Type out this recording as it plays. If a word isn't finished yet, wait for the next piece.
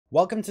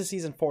Welcome to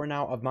season 4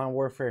 now of Modern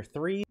Warfare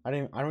 3. I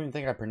don't even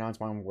think I pronounced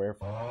Modern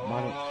Warfare.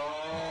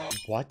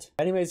 What?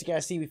 Anyways, you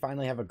guys see we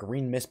finally have a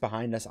green mist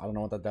behind us. I don't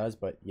know what that does,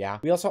 but yeah.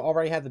 We also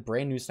already have the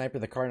brand new sniper,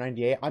 the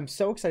KARK98K. I'm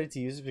so excited to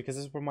use it because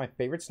this is one of my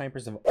favorite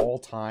snipers of all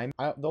time.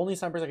 The only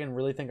snipers I can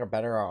really think are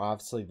better are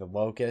obviously the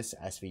Locust,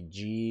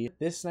 SVG.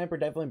 This sniper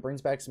definitely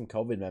brings back some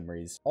COVID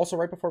memories. Also,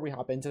 right before we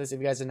hop into this, if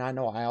you guys did not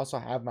know, I also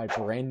have my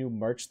brand new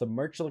merch. The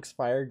merch looks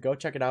fire. Go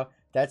check it out.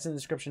 That's in the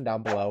description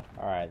down below.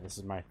 Alright, this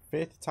is my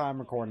 5th time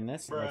recording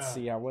this. Let's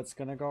see what's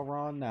gonna go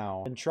wrong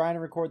now. Been trying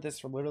to record this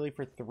for literally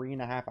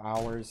 3.5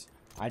 hours.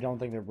 I don't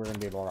think that we're gonna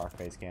be able to rock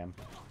face cam.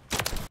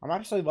 I'm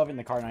actually loving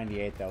the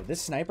KARK98 though.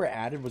 This sniper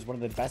added was one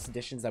of the best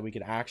additions that we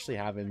could actually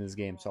have in this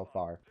game so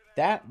far.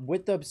 That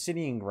with the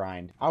obsidian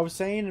grind. I was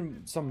saying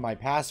in some of my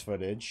past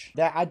footage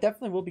that I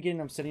definitely will be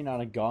getting obsidian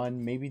on a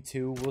gun, maybe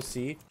 2, we'll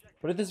see.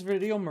 But if this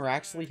video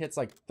miraculously hits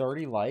like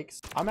 30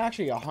 likes, I'm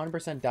actually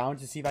 100% down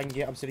to see if I can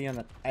get obsidian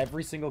on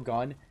every single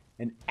gun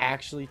and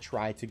actually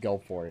try to go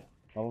for it.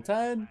 Level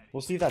 10.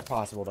 We'll see if that's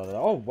possible though.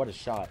 Oh, what a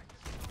shot.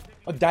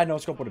 Oh, that no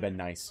scope would have been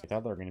nice. I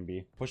thought they were going to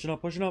be. Pushing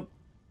up, pushing up.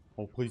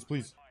 Oh, please,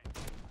 please.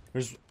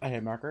 There's a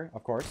hit marker,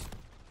 of course.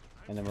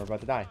 And then we're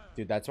about to die.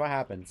 Dude, that's what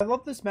happens. I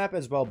love this map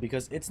as well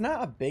because it's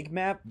not a big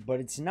map, but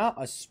it's not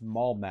a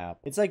small map.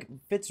 It's like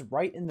fits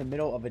right in the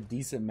middle of a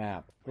decent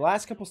map. The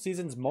last couple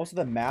seasons, most of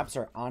the maps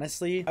are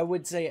honestly, I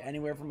would say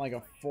anywhere from like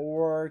a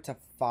 4 to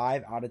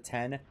 5 out of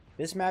 10.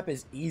 This map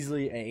is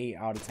easily an 8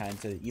 out of 10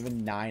 to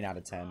even 9 out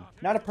of 10.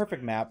 Not a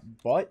perfect map,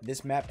 but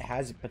this map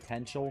has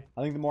potential.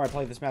 I think the more I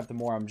play this map, the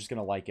more I'm just going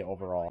to like it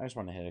overall. I just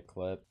want to hit a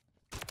clip.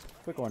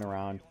 Quick going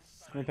around.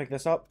 Let me pick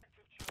this up.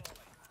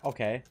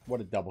 Okay,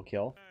 what a double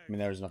kill. I mean,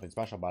 there's nothing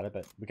special about it,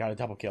 but we got a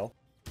double kill.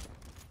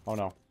 Oh,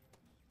 no.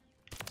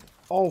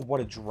 Oh,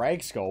 what a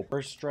drag scope.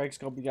 First drag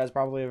scope you guys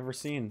probably have ever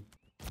seen.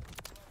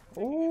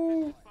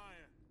 Ooh.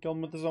 Kill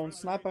him with his own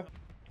sniper.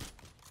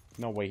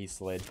 No way he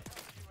slid.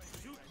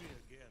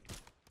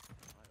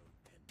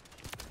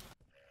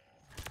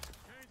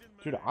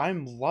 Dude,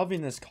 I'm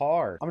loving this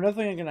car. I'm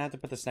definitely gonna have to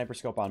put the sniper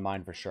scope on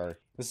mine for sure.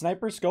 The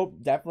sniper scope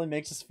definitely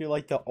makes us feel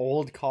like the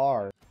old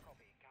car.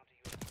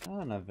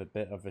 I have a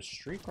bit of a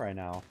streak right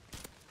now.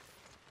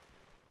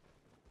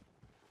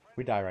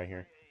 We die right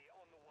here.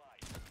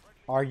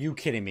 Are you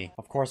kidding me?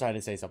 Of course I had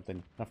to say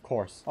something. Of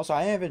course. Also,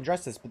 I haven't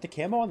addressed this, but the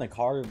camo on the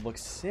car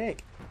looks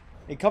sick.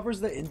 It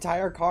covers the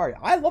entire car.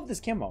 I love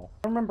this camo. I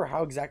don't remember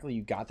how exactly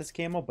you got this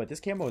camo, but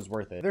this camo is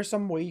worth it. If there's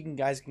some way you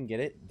guys can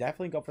get it,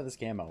 definitely go for this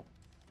camo.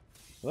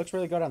 It looks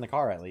really good on the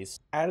car, at least.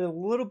 Added a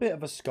little bit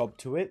of a scope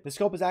to it. The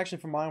scope is actually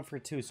from Modern Warfare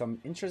 2, so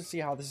I'm interested to see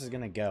how this is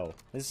going to go.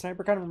 This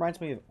sniper kind of reminds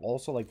me of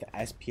also like the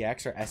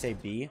SPX or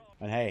SAB.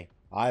 And hey,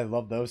 I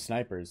love those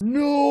snipers.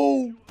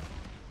 No!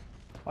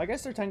 Well, I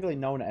guess they're technically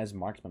known as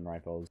marksman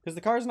rifles. Because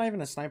the car is not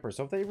even a sniper,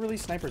 so if they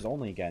release snipers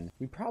only again,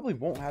 we probably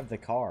won't have the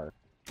car.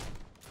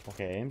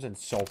 Okay, aim's in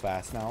so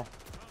fast now.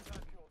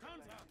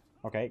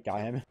 Okay,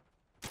 got him.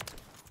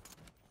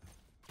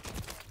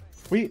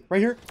 Wait, right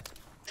here.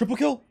 Triple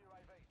kill.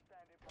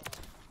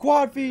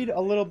 Quad feed,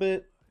 a little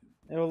bit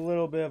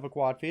of a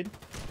quad feed.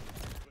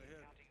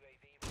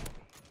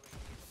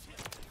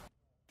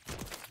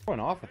 Going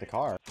off with the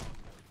car.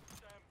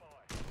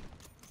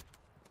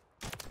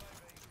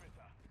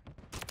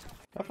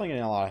 Definitely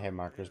getting a lot of hit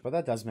markers, but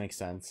that does make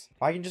sense.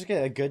 If I can just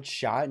get a good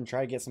shot and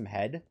try to get some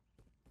head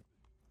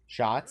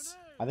shots,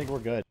 I think we're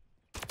good.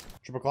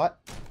 Triple clot?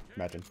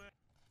 Imagine.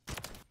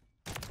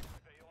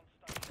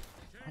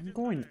 I'm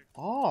going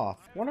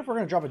off. I wonder if we're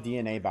going to drop a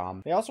DNA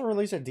bomb. They also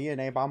released a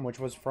DNA bomb, which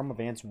was from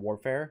Advanced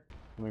Warfare.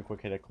 Let me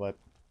quick hit a clip.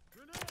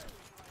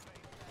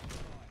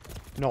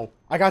 No,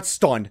 I got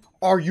stunned.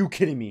 Are you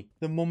kidding me?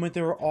 The moment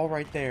they were all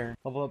right there.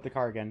 Level up the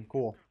car again.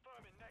 Cool.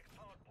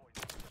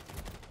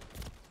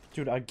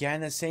 Dude, again,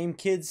 the same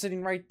kid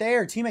sitting right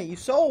there. Teammate, you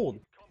sold.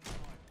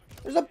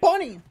 There's a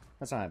bunny.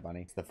 That's not a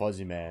bunny. It's the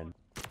fuzzy man.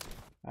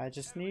 I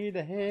just need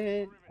to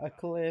hit a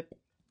clip.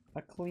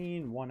 A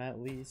clean one at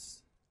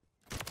least.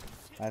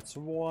 That's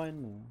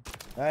 1.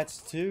 That's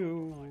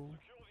 2.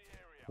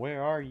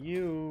 Where are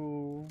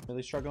you?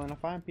 Really struggling to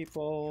find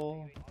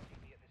people.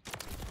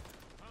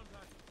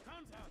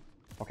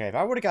 Okay, if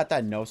I would have got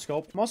that no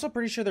scope, I'm also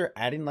pretty sure they're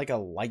adding like a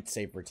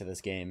lightsaber to this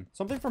game.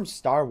 Something from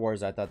Star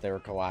Wars I thought they were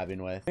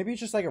collabing with. Maybe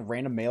it's just like a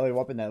random melee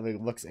weapon that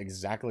looks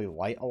exactly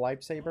like a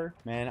lightsaber.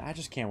 Man, I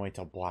just can't wait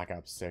till Black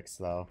Ops 6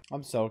 though.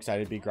 I'm so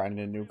excited to be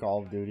grinding a new Call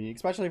of Duty,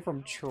 especially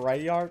from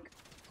Treyarch.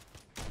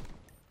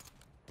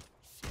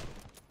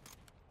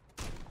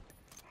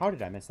 How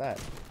did I miss that?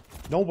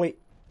 No, wait.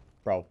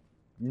 Bro.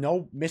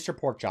 No, Mr.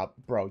 Porkchop.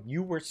 Bro,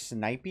 you were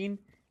sniping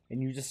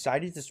and you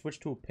decided to switch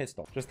to a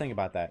pistol. Just think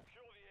about that.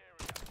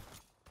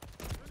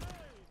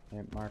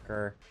 Hit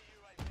marker.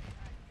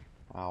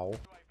 Ow.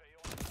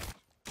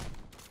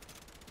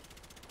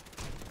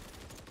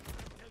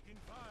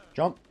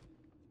 Jump.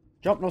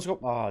 Jump, no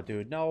scope. Oh,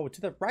 dude. No,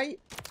 to the right.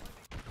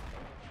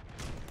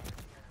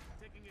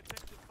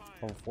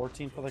 Oh,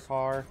 14 for the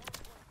car.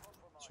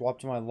 Swap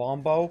to my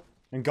longbow.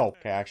 And go.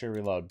 Okay, actually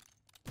reload.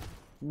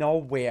 No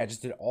way, I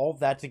just did all of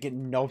that to get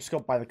no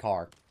scope by the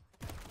car.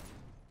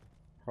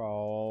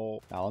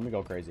 Now, let me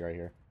go crazy right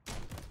here.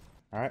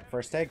 Alright,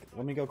 first take.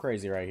 Let me go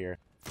crazy right here.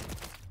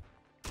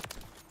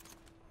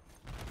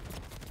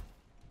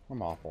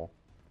 I'm awful.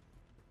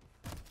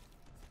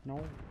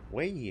 No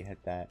way he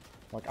hit that.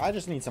 Like, I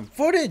just need some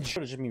footage!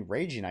 Footage of me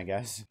raging, I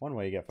guess. One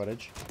way you get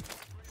footage.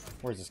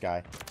 Where's this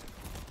guy?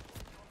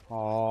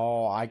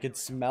 Oh, I could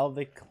smell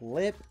the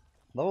clip.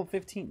 Level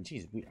 15.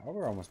 Jeez,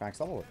 we're almost max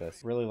level with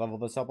this. Really level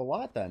this up a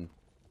lot then.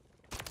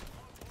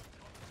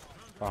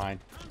 Fine.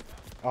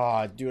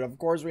 Oh, dude, of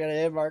course we had a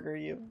hit marker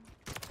you.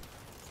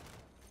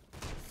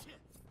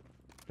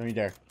 Don't you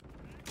dare.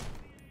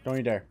 Don't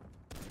you dare.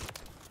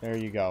 There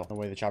you go. No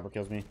way the chopper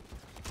kills me.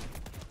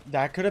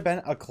 That could have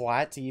been a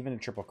collat to even a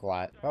triple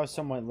collat. If I was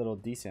somewhat little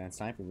decent at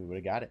sniper, we would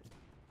have got it.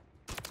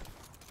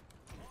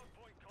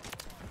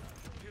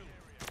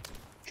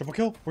 Triple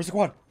kill? Where's the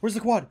quad? Where's the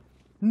quad?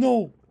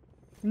 No!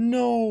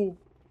 No!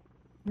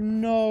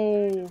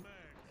 No!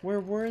 Where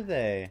were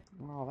they?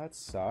 Oh, that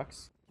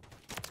sucks.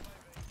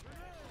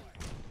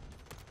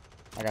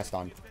 I got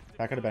stunned.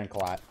 That could have been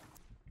collat.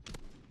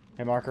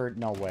 Hit marker?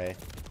 No way.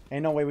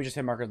 Ain't no way we just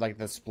hit marker like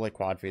the split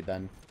quad feed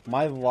then.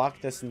 My luck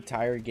this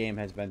entire game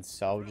has been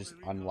so just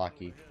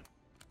unlucky.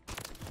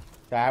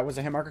 That was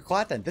a hit marker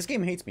collat then. This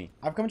game hates me.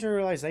 I've come to a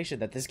realization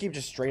that this game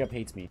just straight up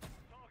hates me.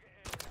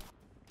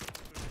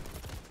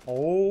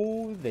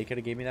 Oh, they could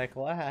have gave me that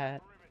collat.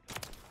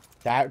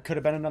 That could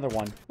have been another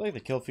one. I feel like the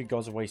kill feed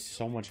goes away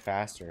so much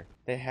faster.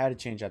 They had to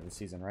change that this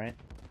season, right?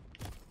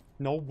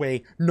 No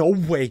way. No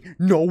way.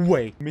 No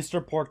way.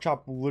 Mr.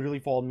 Porkchop literally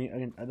followed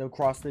me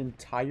across the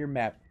entire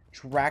map.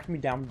 Tracked me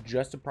down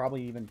just to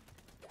probably even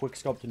quick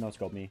scope to no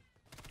scope me.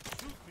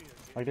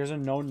 Like, there's a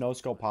no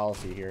scope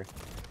policy here.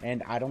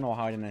 And I don't know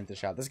how I didn't hit the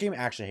shot. This game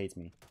actually hates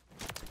me.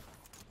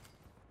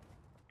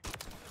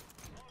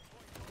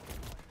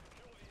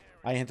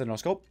 I hit the no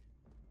scope.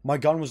 My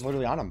gun was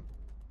literally on him.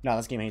 No,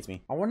 this game hates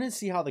me. I want to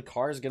see how the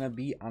car is going to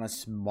be on a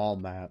small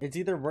map. It's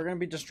either we're going to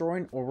be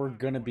destroying or we're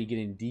going to be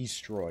getting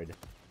destroyed.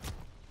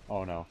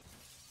 Oh, no.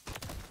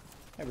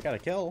 Hey, we got a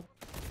kill.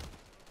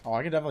 Oh,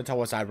 I can definitely tell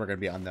what side we're going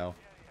to be on, though.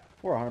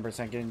 We're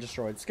 100% getting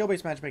destroyed.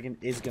 Skill-based matchmaking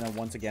is going to,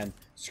 once again,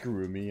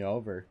 screw me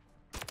over.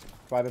 That's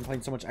why I've been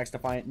playing so much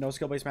X-Defiant. No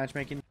skill-based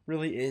matchmaking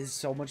really is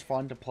so much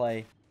fun to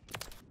play.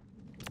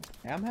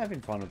 Yeah, I'm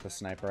having fun with the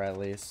sniper, at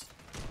least.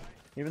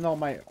 Even though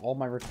all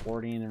my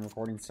recording and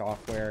recording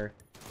software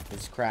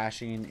is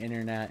crashing,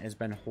 internet has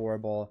been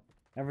horrible.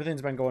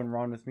 Everything's been going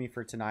wrong with me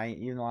for tonight.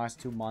 Even the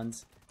last 2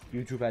 months,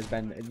 YouTube has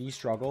been the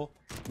struggle.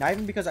 Not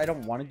even because I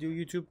don't want to do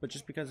YouTube, but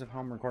just because of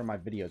how I'm recording my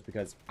videos.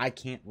 Because I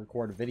can't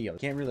record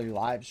videos. Can't really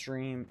live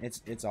stream.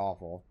 It's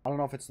awful. I don't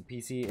know if it's the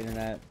PC,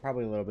 internet,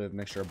 probably a little bit of a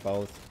mixture of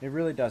both. It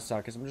really does suck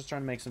because I'm just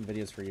trying to make some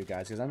videos for you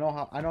guys. Because I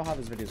know how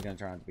this video is going to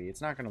turn out to be.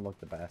 It's not going to look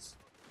the best.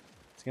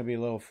 It's going to be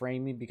a little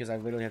framey because I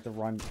literally have to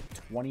run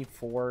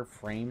 24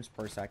 frames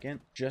per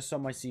second just so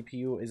my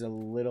CPU is a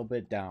little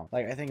bit down.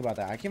 Like, I think about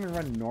that. I can't even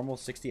run normal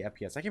 60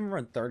 FPS. I can't even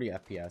run 30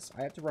 FPS.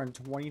 I have to run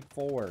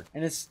 24.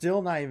 And it's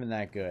still not even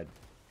that good.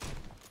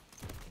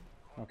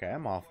 Okay,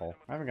 I'm awful.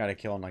 I haven't got a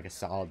kill in like a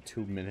solid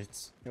 2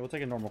 minutes. Okay, we'll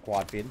take a normal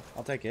quad feed.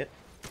 I'll take it.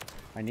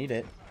 I need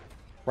it.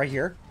 Right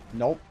here.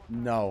 Nope.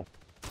 No.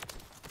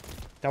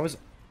 That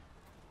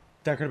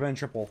could have been a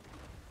triple.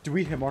 Do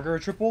we hit marker a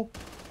triple?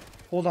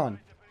 Hold on.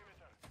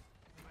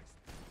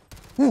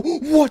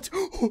 What?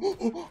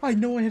 I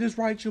know I hit his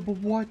right shield, but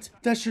what?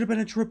 That should have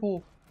been a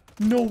triple.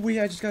 No way,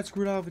 I just got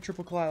screwed out of a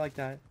triple collide like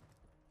that.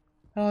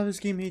 Oh, this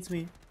game hates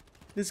me.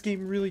 This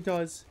game really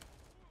does.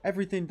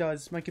 Everything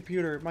does. My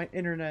computer, my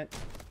internet.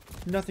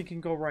 Nothing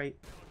can go right.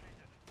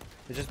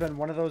 It's just been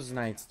one of those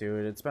nights,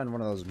 dude. It's been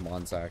one of those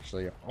months,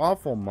 actually.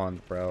 Awful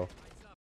month, bro.